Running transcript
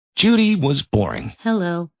Judy was boring.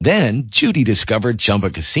 Hello. Then Judy discovered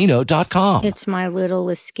ChumbaCasino.com. It's my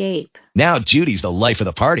little escape. Now Judy's the life of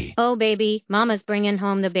the party. Oh, baby, mama's bringing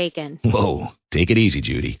home the bacon. Whoa, take it easy,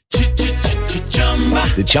 Judy.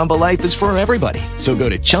 The Chumba life is for everybody. So go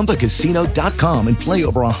to ChumbaCasino.com and play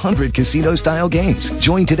over 100 casino-style games.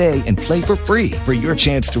 Join today and play for free for your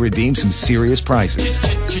chance to redeem some serious prizes.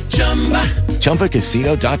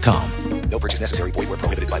 ChumbaCasino.com. No purchase necessary. Void where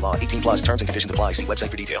prohibited by law. 18 plus terms and conditions apply. See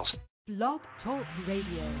website for details. Blog Talk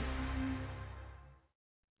Radio.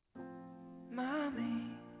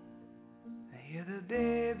 Mommy, I hear the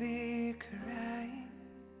baby crying.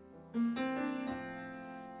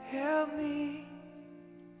 Help me,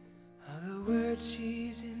 all the words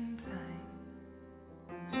she's implying.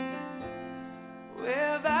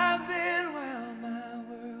 Where have I been while my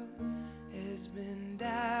world has been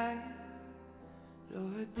dying?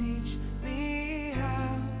 Lord, teach me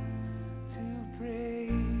how to pray.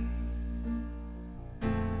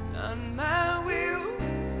 Not my will,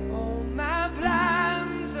 or my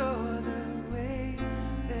plans, or the way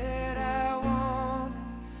that I want.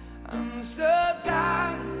 I'm so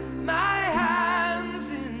tired, my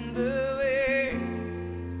hands in the way.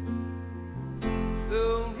 So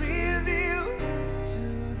reveal to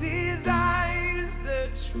these eyes the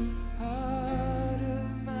true heart of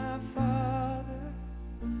my Father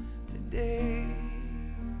today.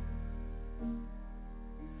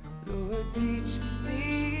 Lord, teach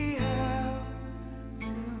me how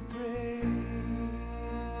to pray.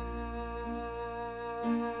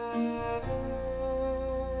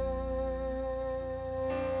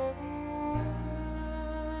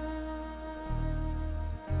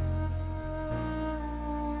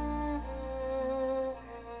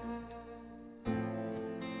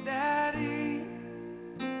 Daddy,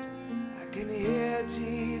 I can hear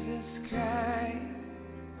Jesus cry.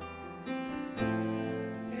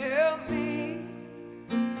 Help me,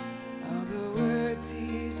 all the words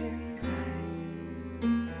he's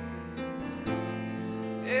implying.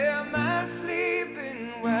 Am I sleeping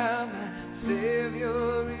while my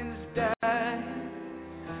Savior is dying?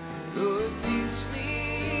 Lord, teach me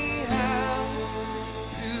how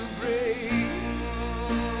to pray.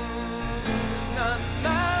 Not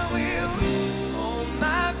my will, or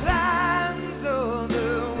my plans, or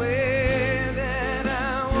the way that I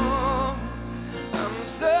want. I'm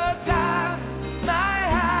so tired, my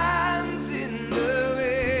hands in the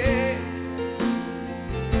way.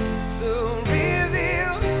 So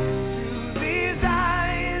reveal to these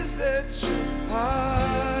eyes the true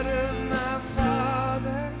heart of my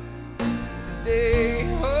Father today.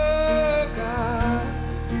 Oh God,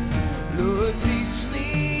 Lord, teach me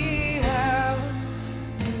how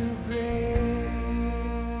to pray.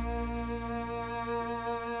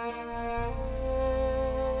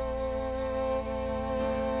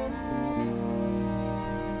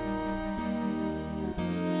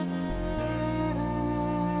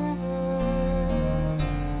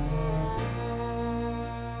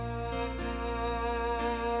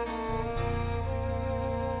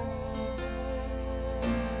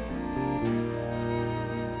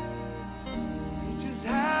 Teach us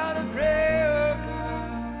how to pray, oh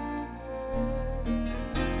God.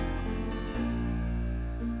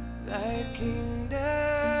 Thy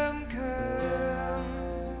kingdom come,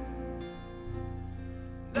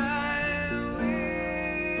 thy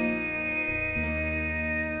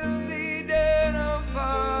will be done, oh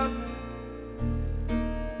Father,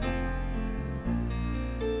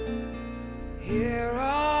 here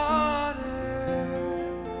on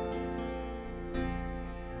earth.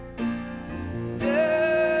 Just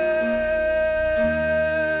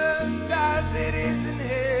as it is in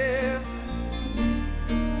heaven.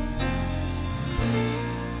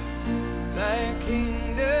 Thy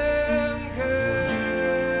kingdom come,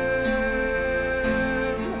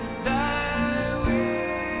 thy will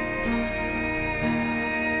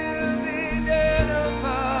be done, oh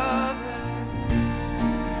Father,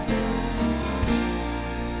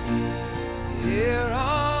 here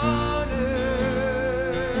on earth.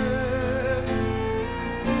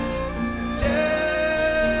 Just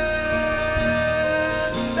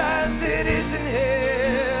as it is in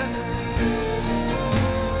heaven.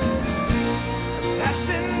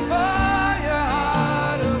 Passion for your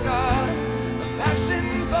heart, oh God. Passion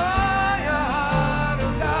for your heart,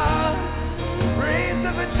 oh God. Raise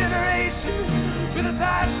up a generation with a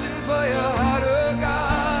passion for your heart, oh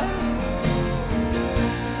God.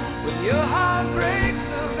 When your heart breaks,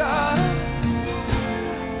 oh God,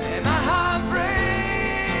 and my heart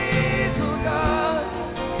breaks, oh God.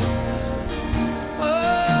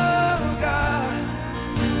 Oh God.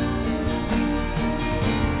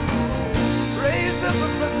 Raise up a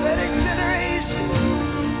prophetic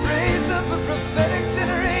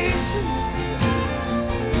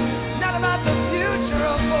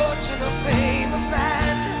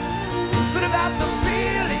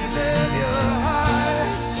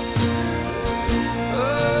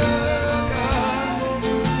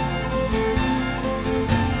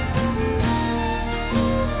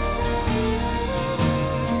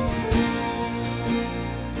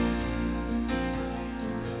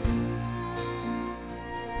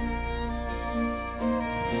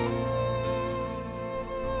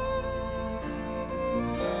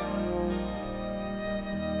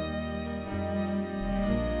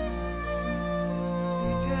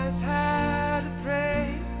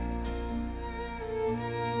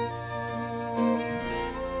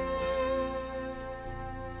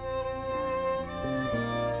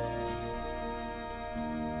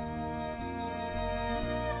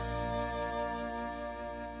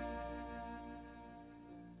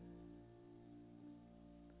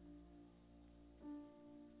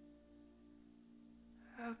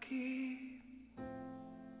I'll keep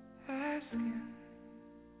asking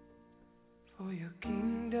for your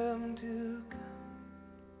kingdom to come.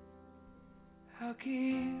 I'll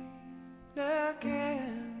keep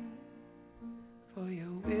looking for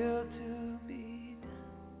your will to be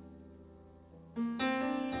done.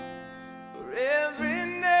 For every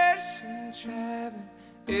nation, tribe, and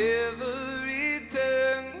every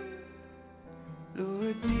tongue,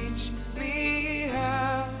 Lord, teach me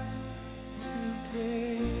how to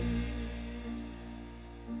pray.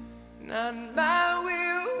 Not my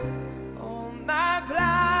will, all my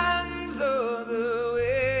plans, or the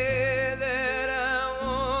way that I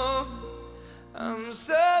want. I'm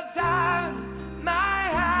so tired of my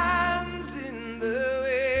hands in the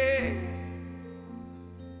way.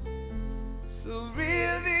 So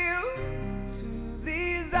reveal to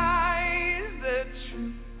these eyes the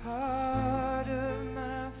true heart of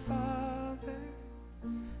my Father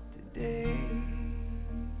today.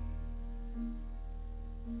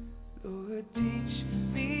 Lord, teach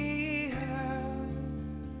me how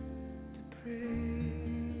to pray.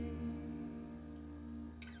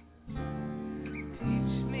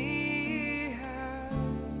 Teach me how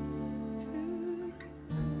to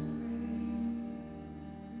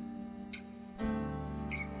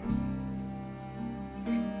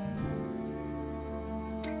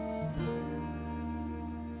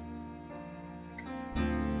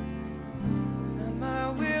not my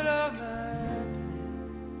will or mine,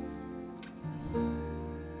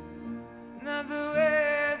 not the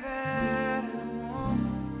way that I want.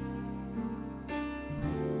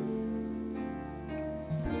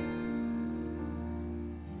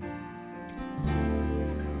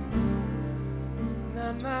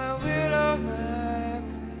 Not my will or mine,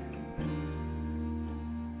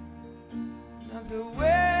 not the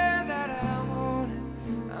way that I want it.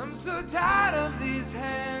 I'm so tired of these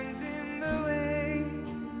hands in the way.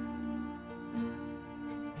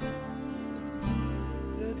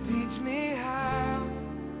 So teach me how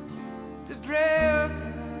to pray, oh God.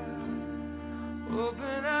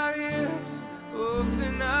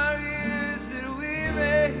 Open our ears that we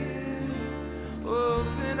may hear.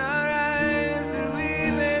 Open our eyes that we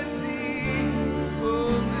may see.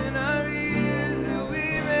 Open our ears that we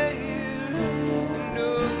may hear. And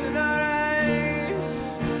open our eyes.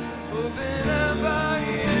 Open up our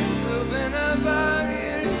ears. Open up our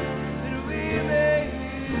ears that we may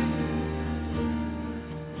hear.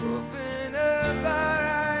 Open up our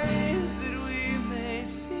eyes that we may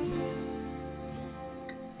see.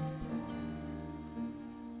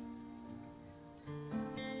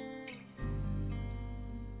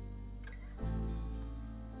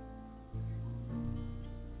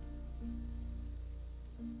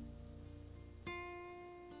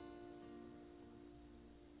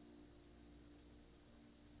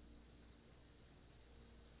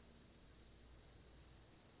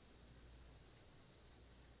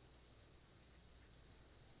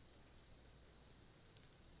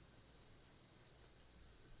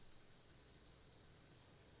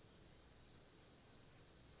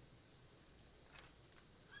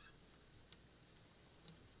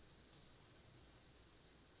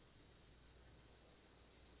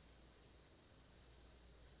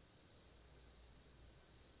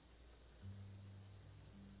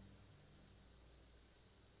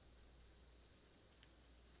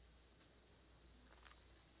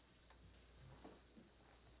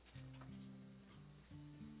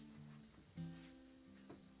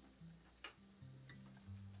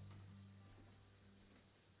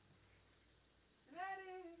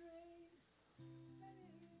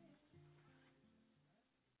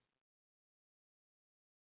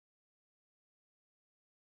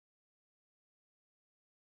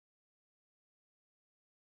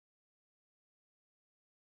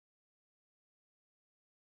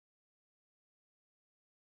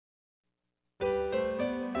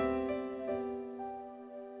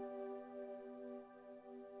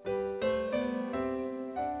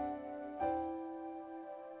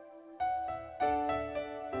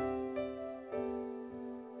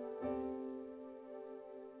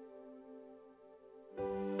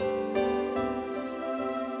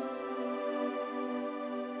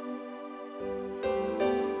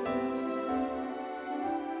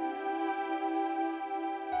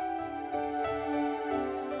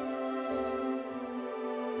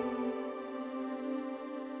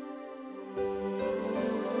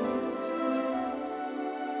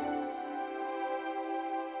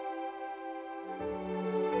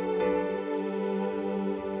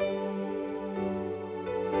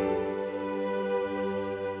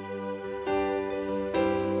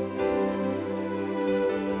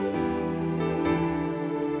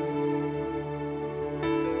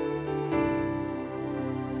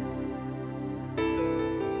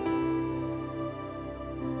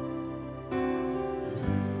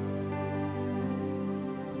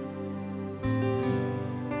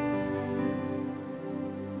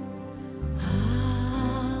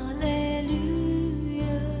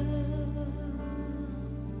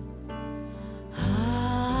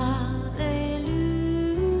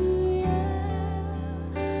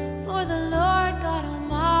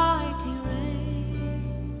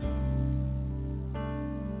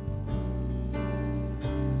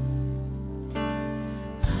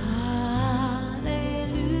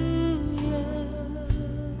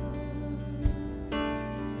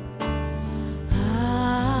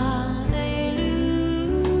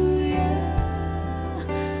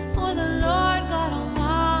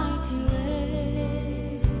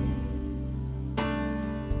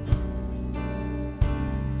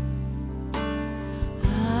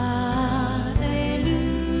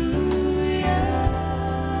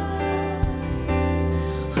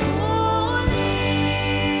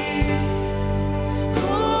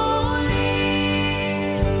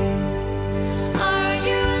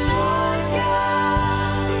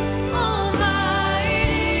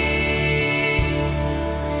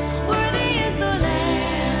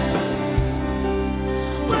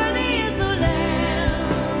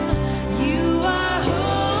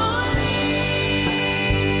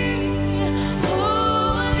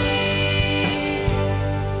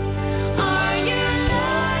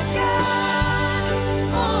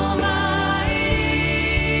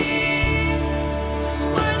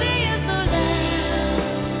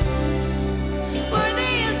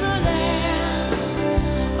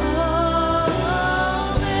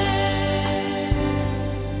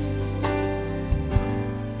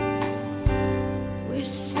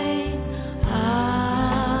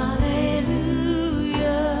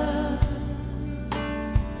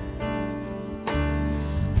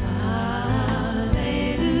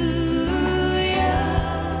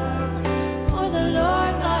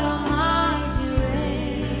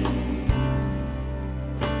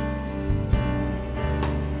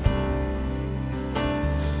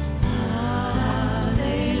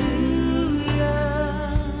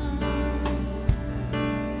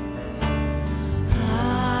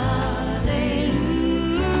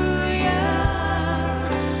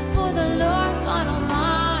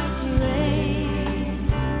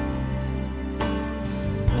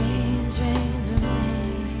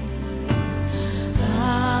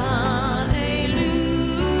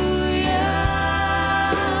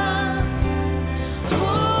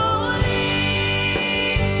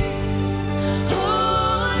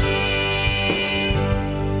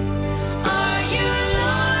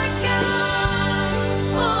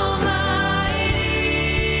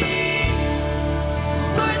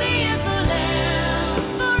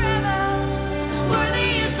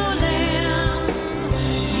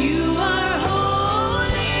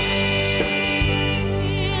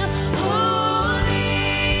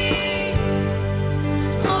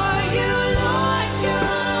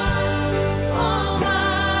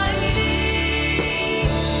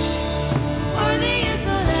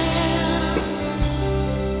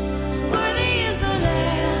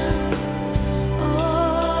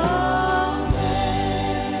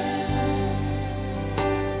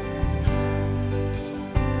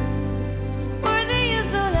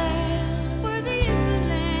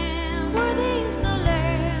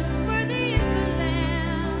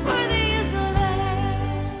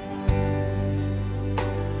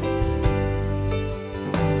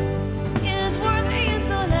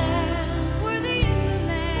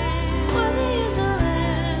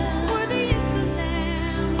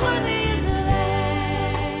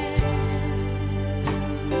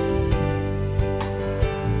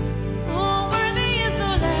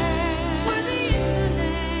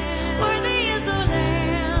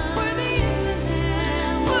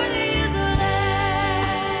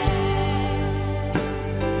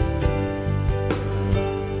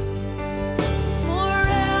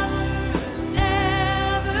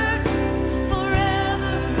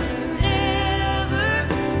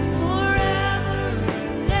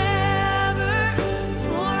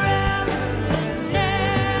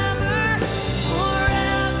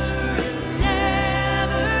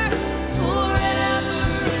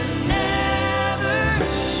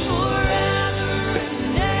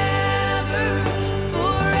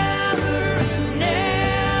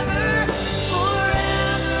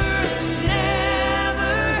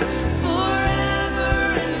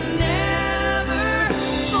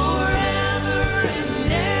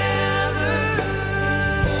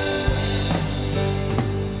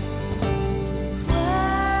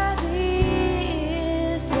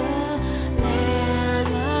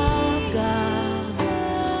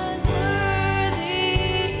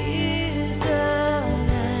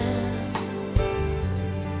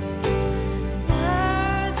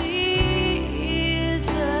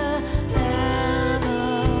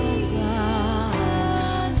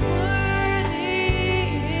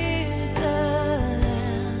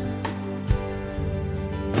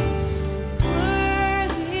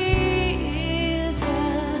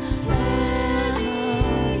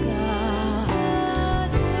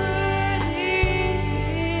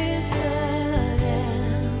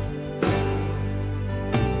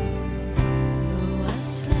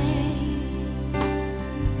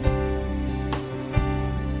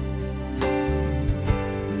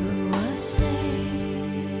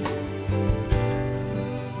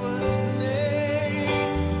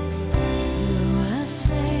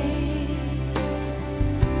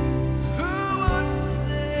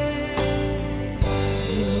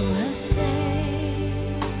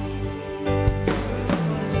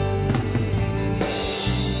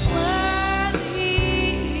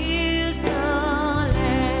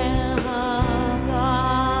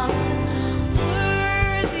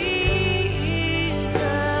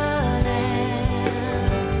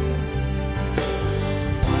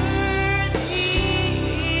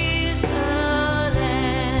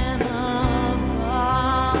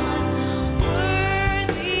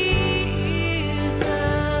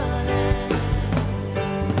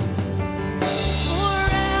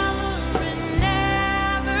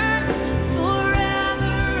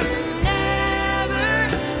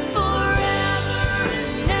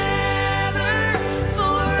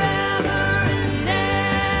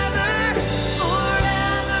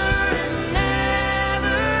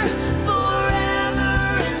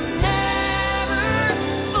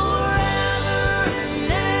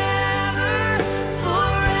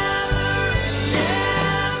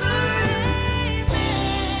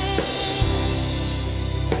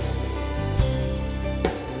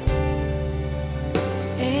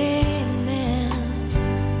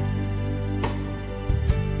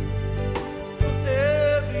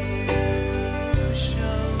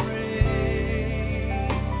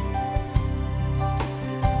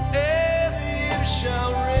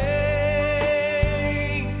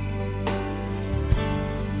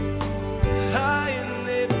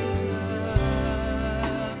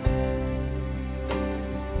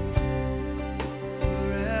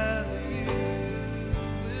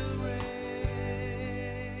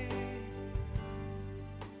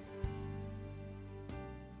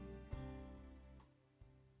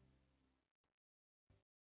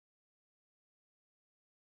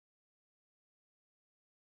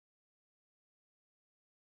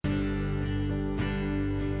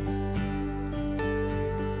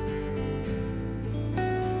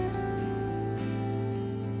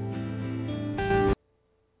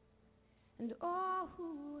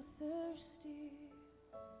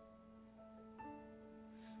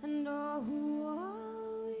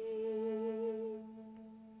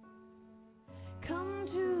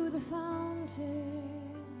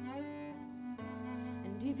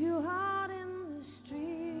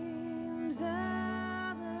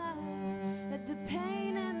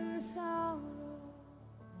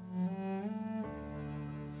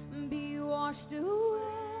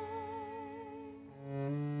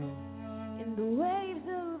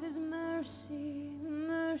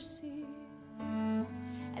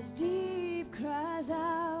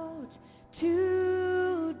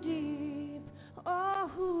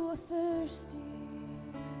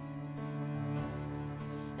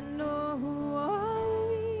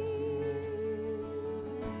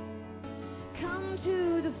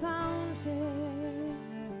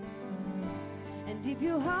 Dip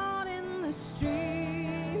your heart in the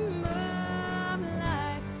stream of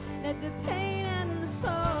life. Let the pain and the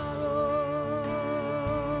sorrow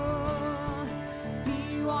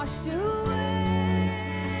be washed away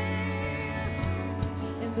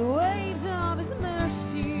in the waves of His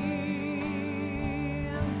mercy.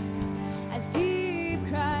 As deep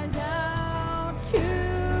cries out to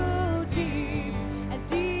deep, as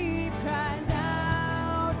deep cries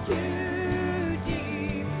out to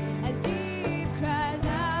deep, as deep cries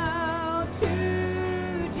out to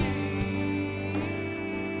deep.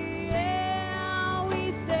 Yeah, we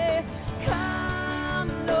say, come,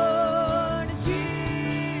 Lord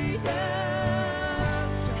Jesus.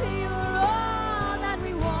 You're all that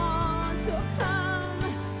we want, so come,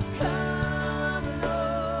 come,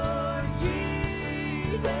 Lord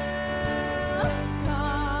Jesus.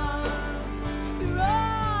 Come, you're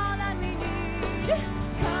all that we need.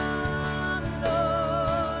 Come,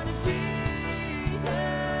 Lord Jesus.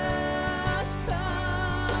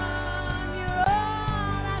 Come, you're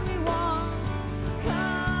all that we want.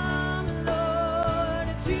 Come, Lord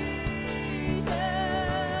Jesus.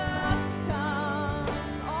 Come,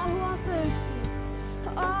 all who are thirsty,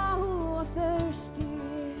 all who are thirsty,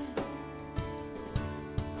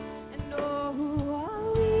 and all who are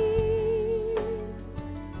weak,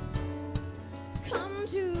 come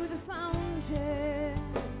to the fountain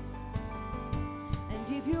and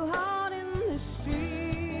dip your heart in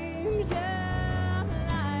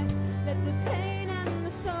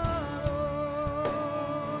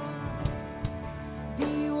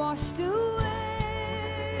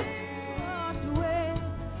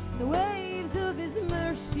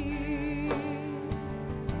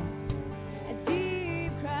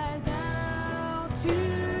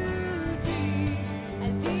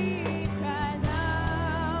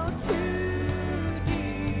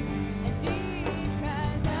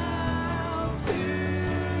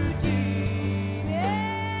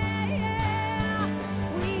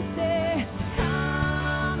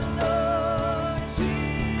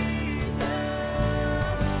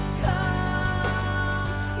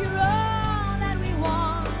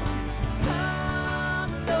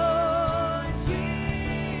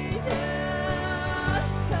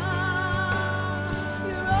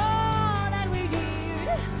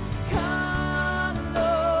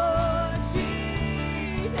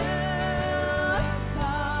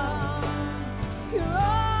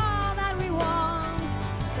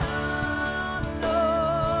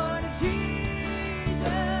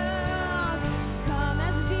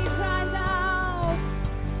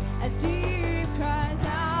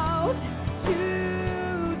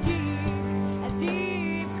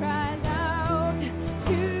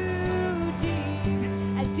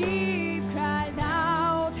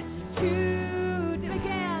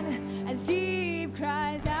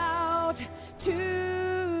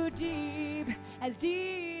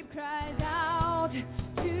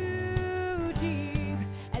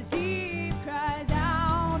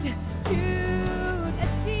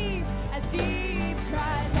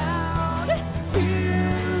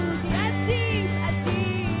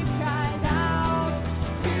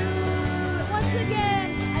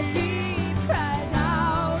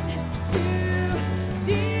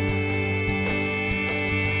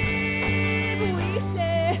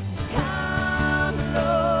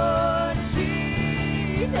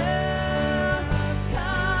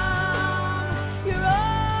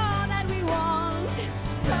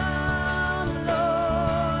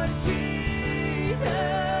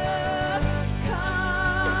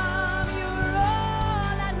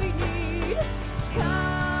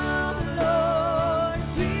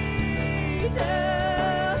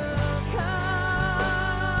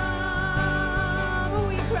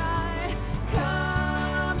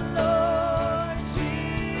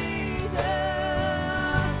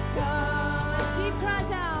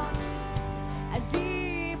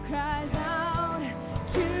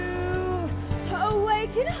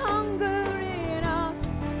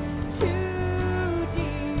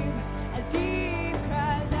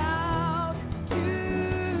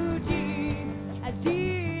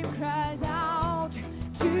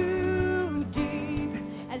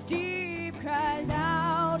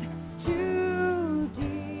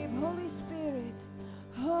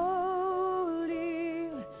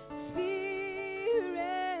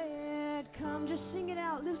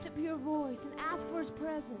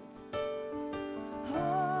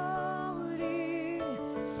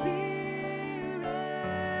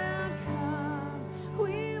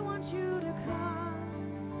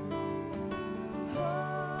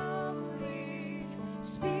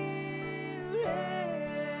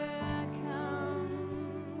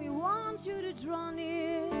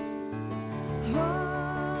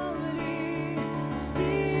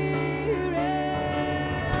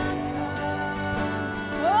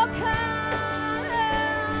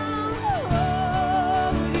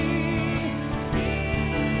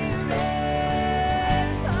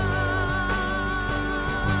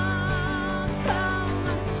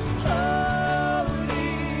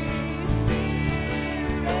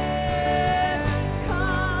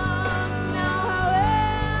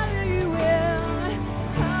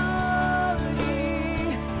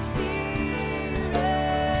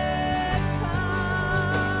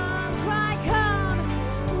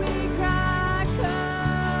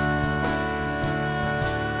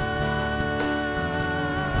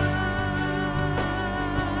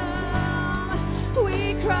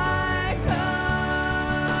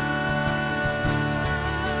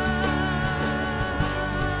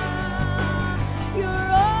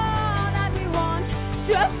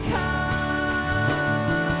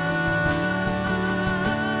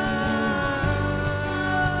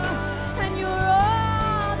And you're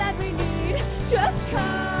all that we need. Just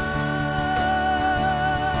come.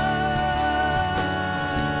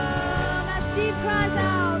 As deep cries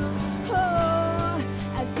out, oh,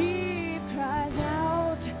 as deep cries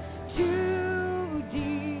out, too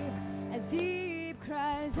deep. As deep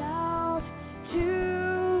cries out,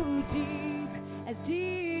 too deep. As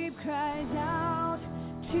deep cries out,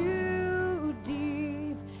 too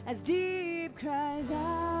deep. As deep cries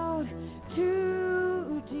out,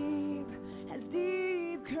 too deep. As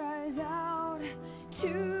deep cries out,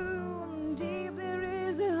 too deep. There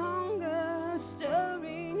is a hunger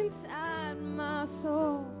stirring inside my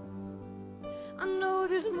soul. I know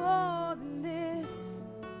there's more than this.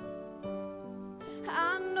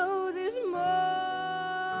 I know there's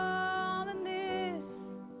more than this.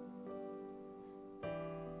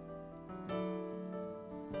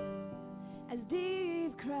 As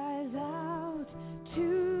deep cries out,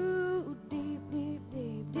 too deep, deep,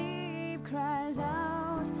 deep, deep cries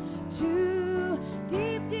out, too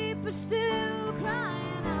deep, deep, but still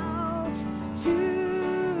crying out,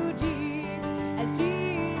 too deep. As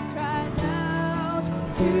deep cries out,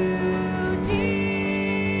 too deep.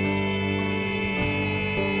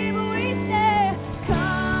 We say,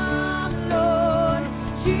 come, Lord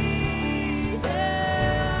Jesus.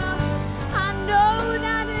 I know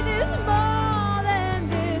that it is more than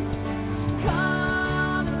this.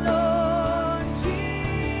 Come, Lord Jesus.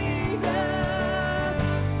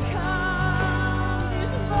 Come,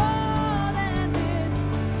 it's more than this.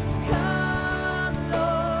 Come,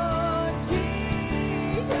 Lord Jesus.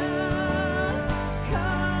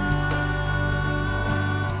 Come,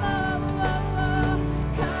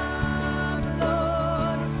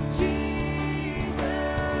 Lord Jesus.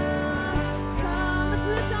 Come, let's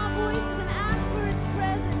lift our voices and ask for His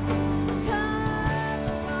presence. Come,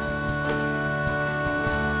 God.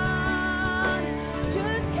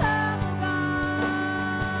 Just come, God.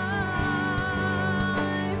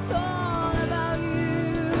 It's all about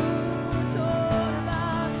you. It's all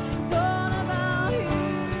about you.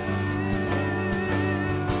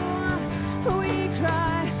 We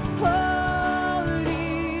cry, Holy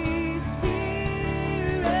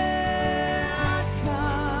Spirit,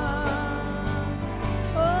 come.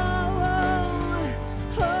 Oh,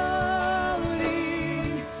 Holy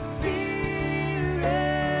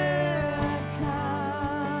Spirit,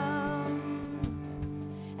 come.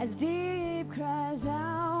 As deep cries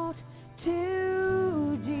out,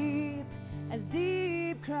 too deep. As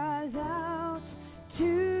deep cries out,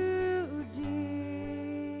 too deep.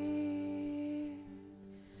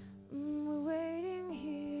 We're waiting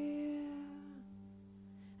here.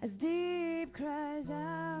 As deep cries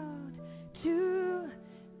out, too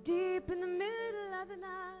deep in the middle of the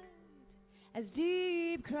night. As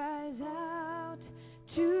deep cries out,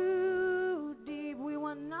 too deep. We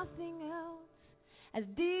want nothing else. As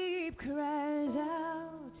deep cries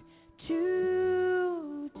out,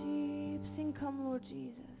 too deep. Sing, come, Lord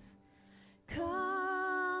Jesus.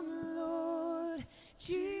 Come, Lord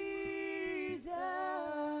Jesus,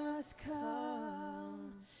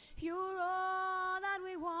 come. You're all that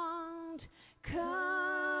we want.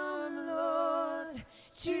 Come, Lord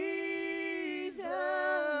Jesus,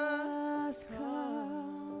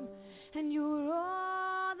 come. And you're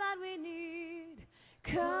all that we need.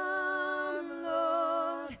 Come,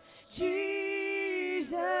 Lord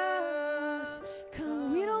Jesus,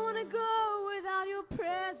 come. We don't want to go without your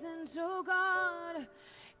presence, oh God.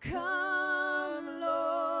 Come,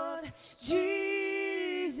 Lord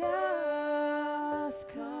Jesus,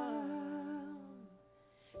 come.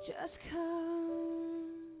 Just come.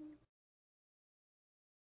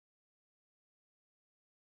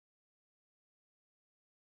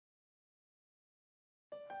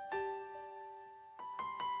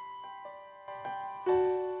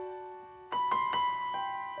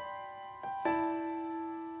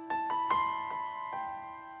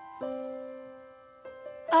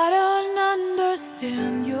 I don't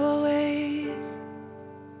understand your ways.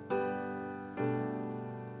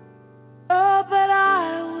 Oh, but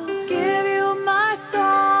I will give you my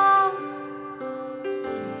song,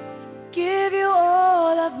 give you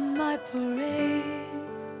all of my praise.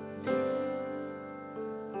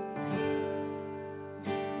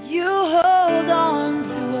 You hold on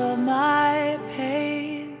to all my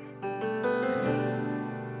pain.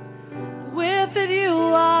 With it you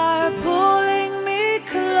are pulling me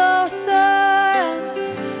closer and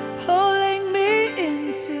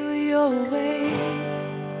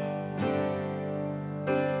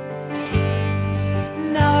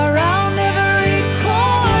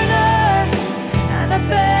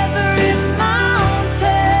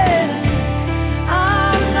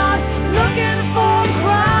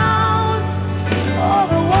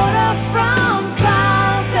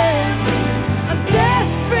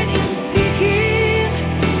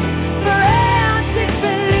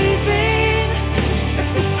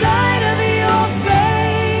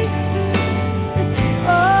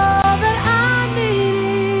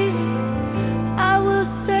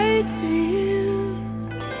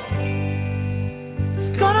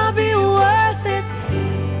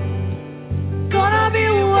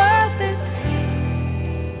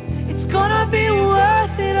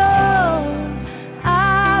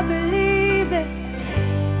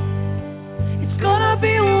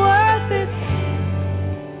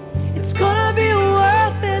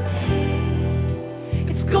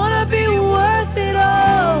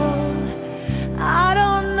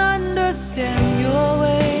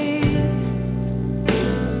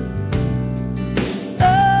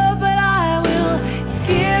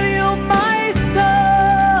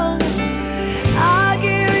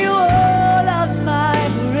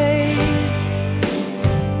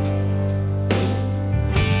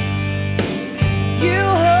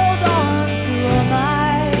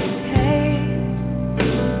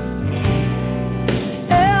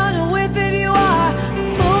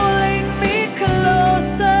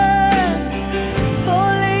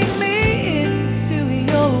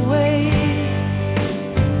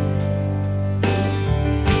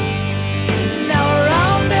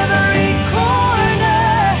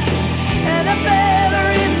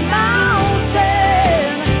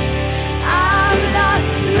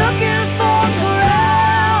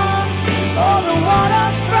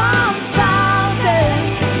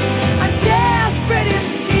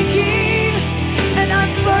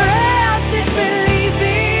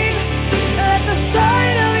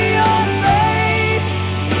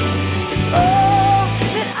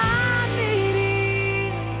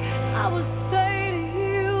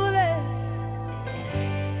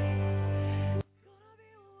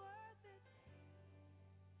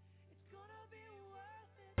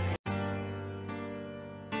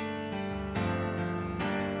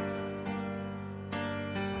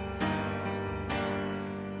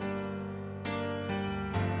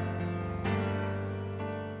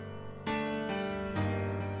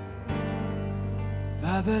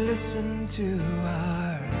Father, listen to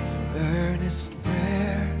our earnest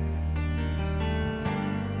prayer.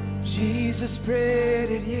 Jesus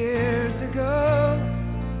prayed it years ago.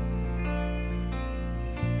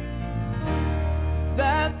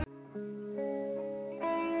 That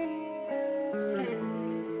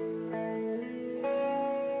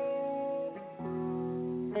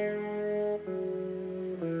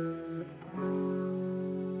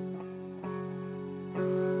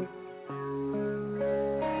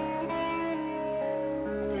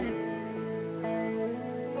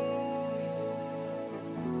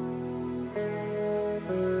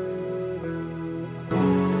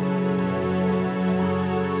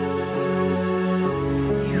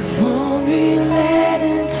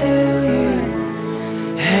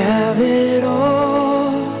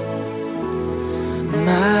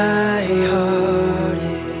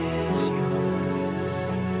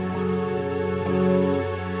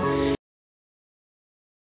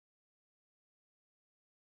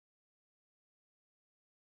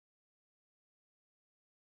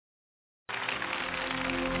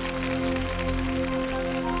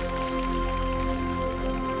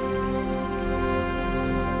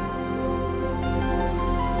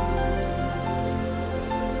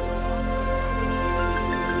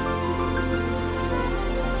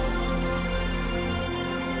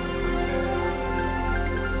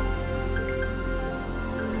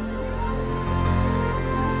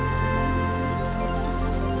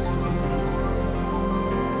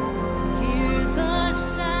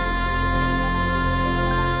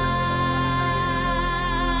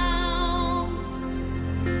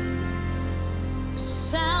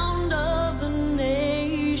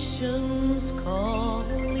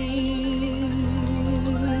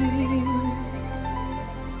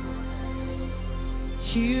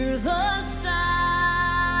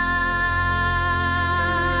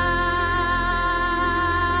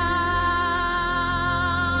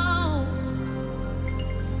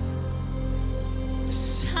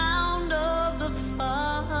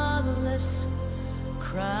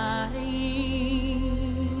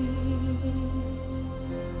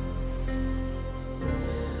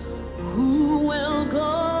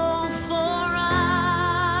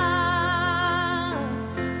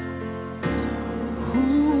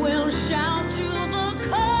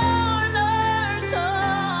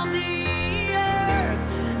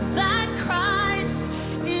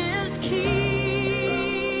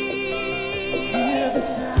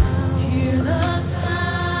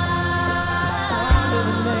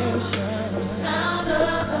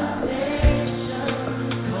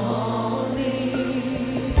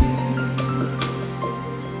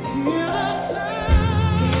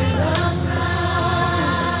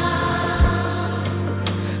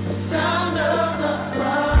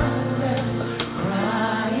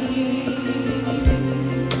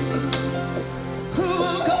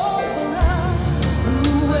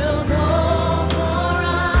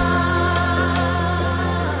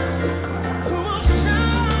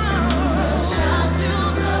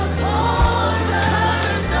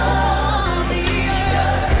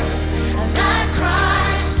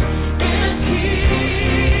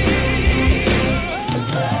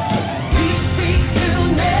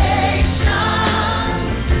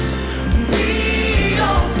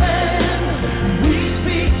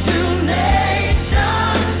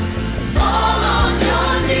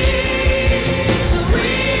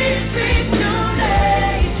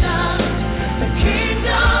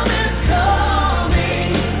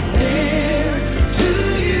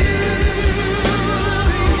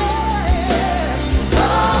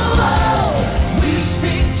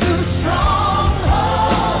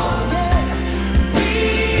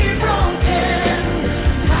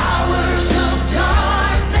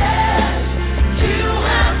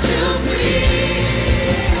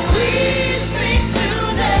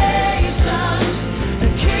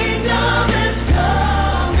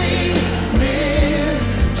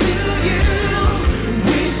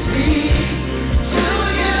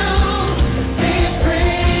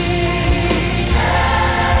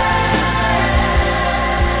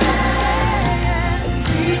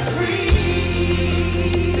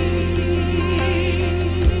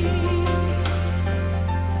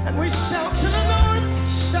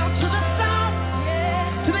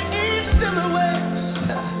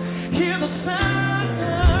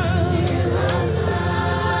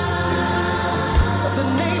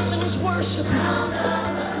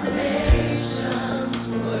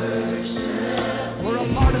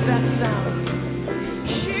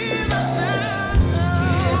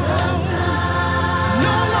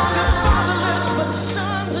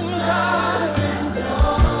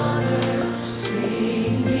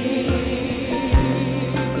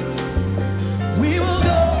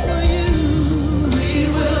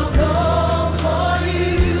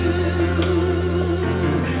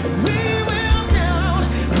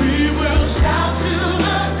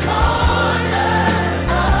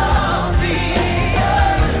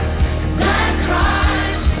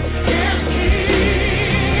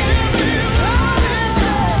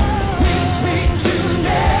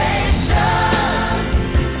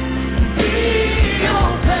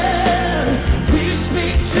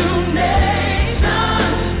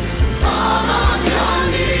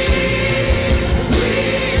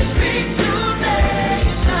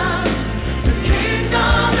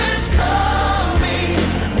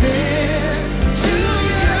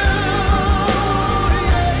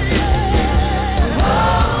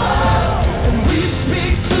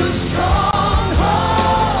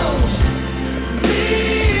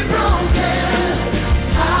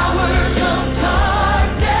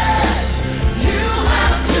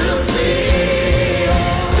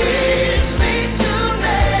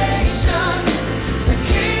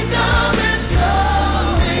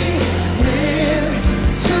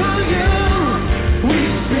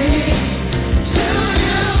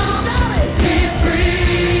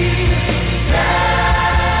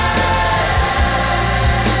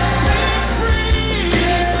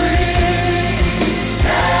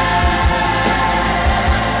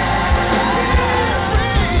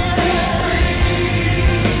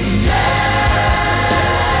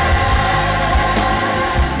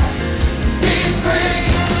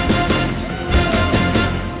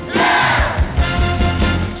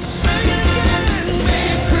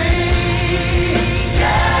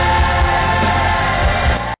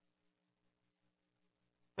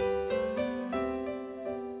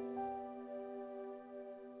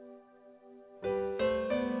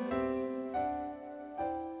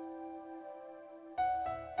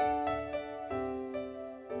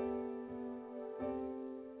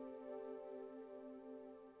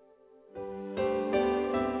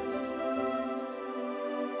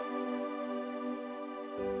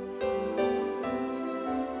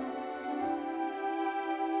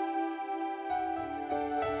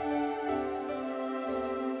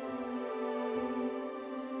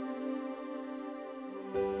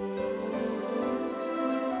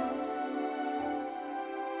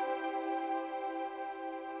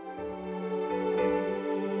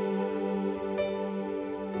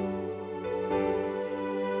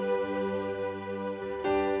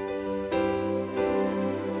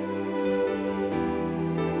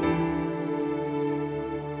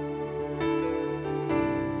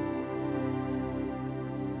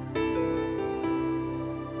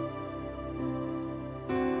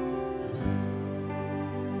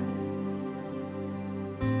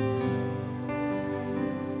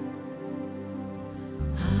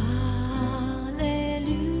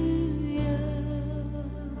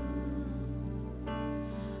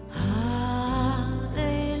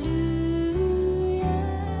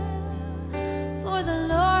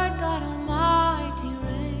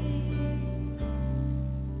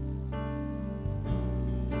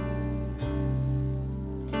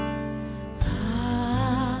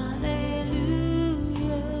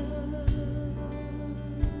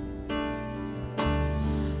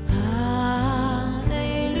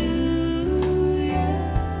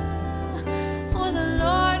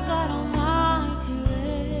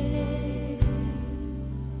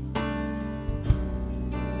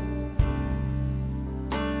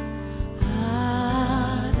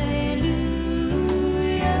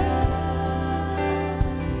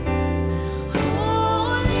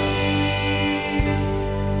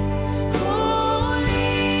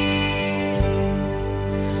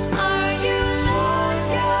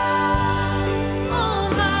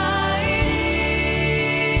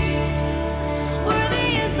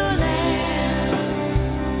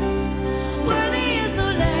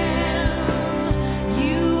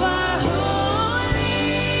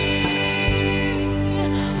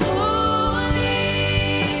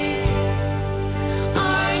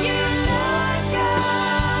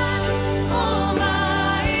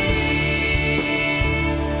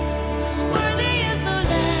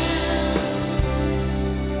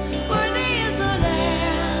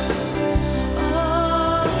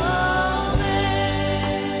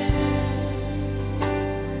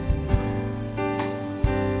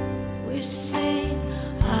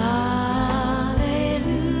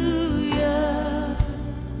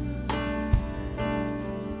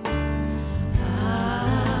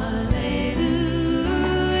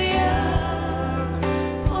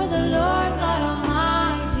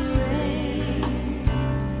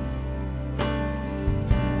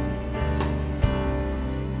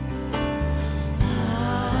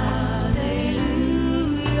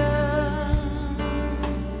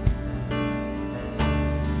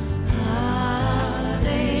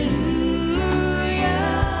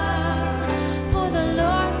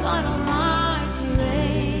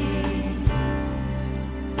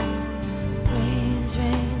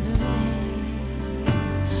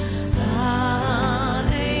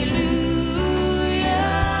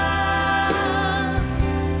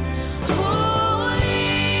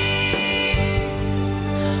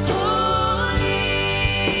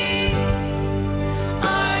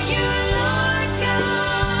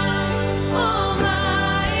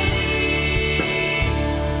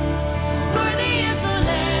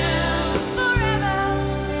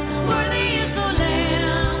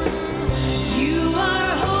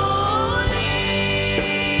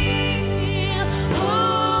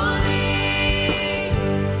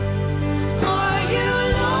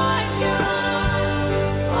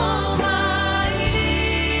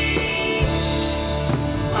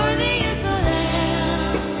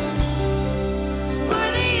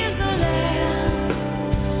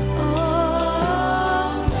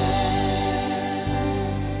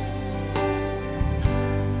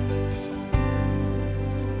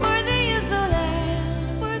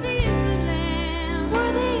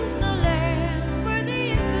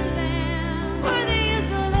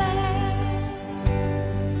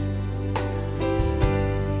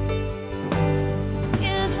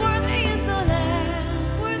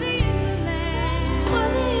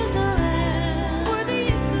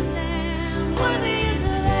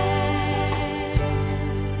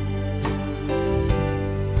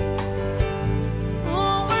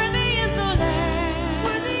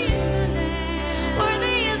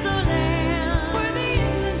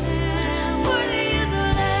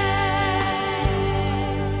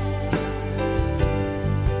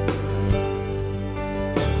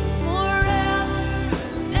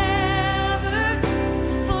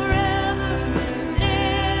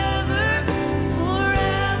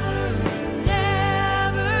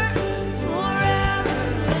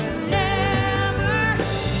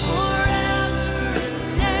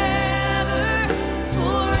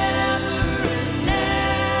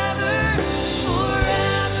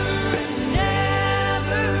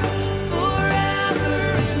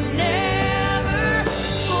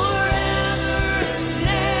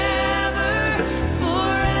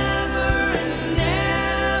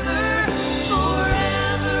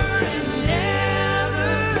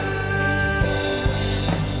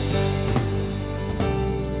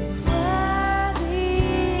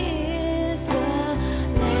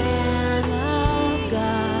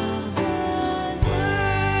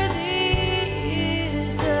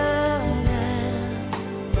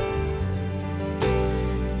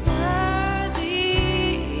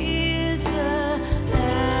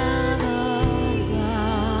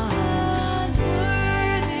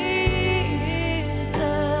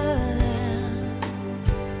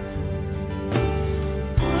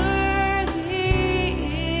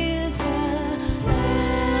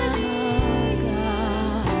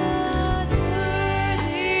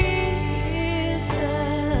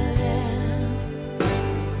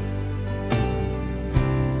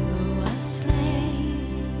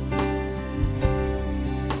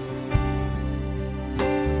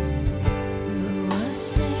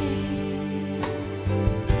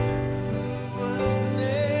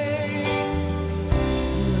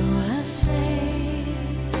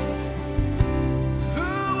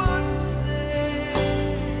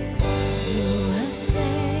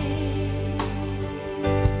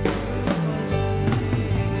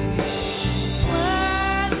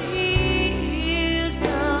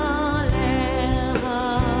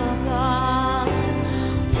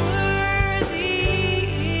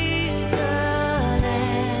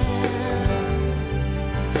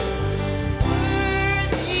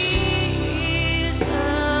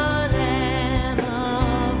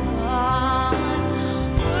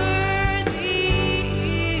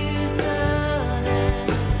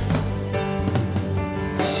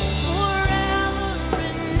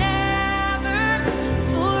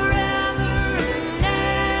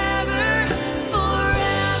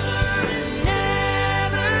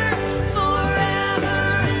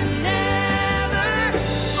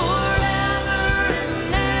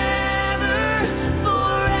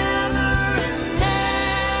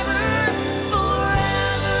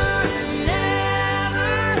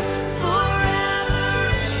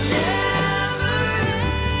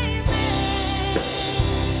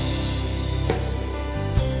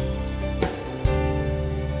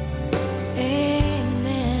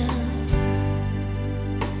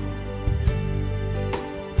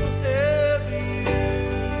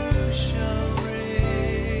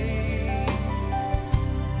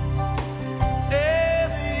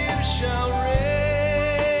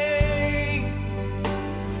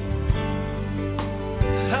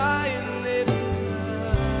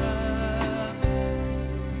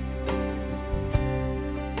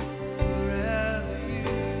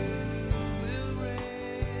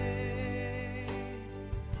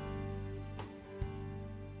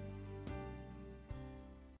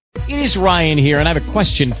It is Ryan here, and I have a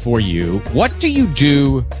question for you. What do you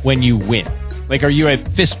do when you win? Like, are you a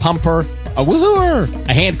fist pumper, a woohooer,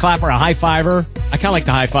 a hand clapper, a high fiver? I kind of like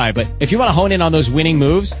the high five, but if you want to hone in on those winning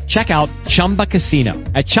moves, check out Chumba Casino.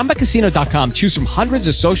 At ChumbaCasino.com, choose from hundreds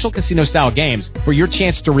of social casino-style games for your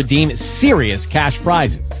chance to redeem serious cash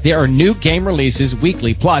prizes. There are new game releases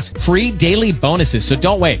weekly, plus free daily bonuses, so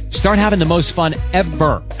don't wait. Start having the most fun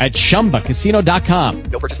ever at ChumbaCasino.com.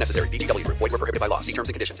 No purchase necessary. VGW Group. Void where prohibited by law. See terms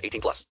and conditions. 18+.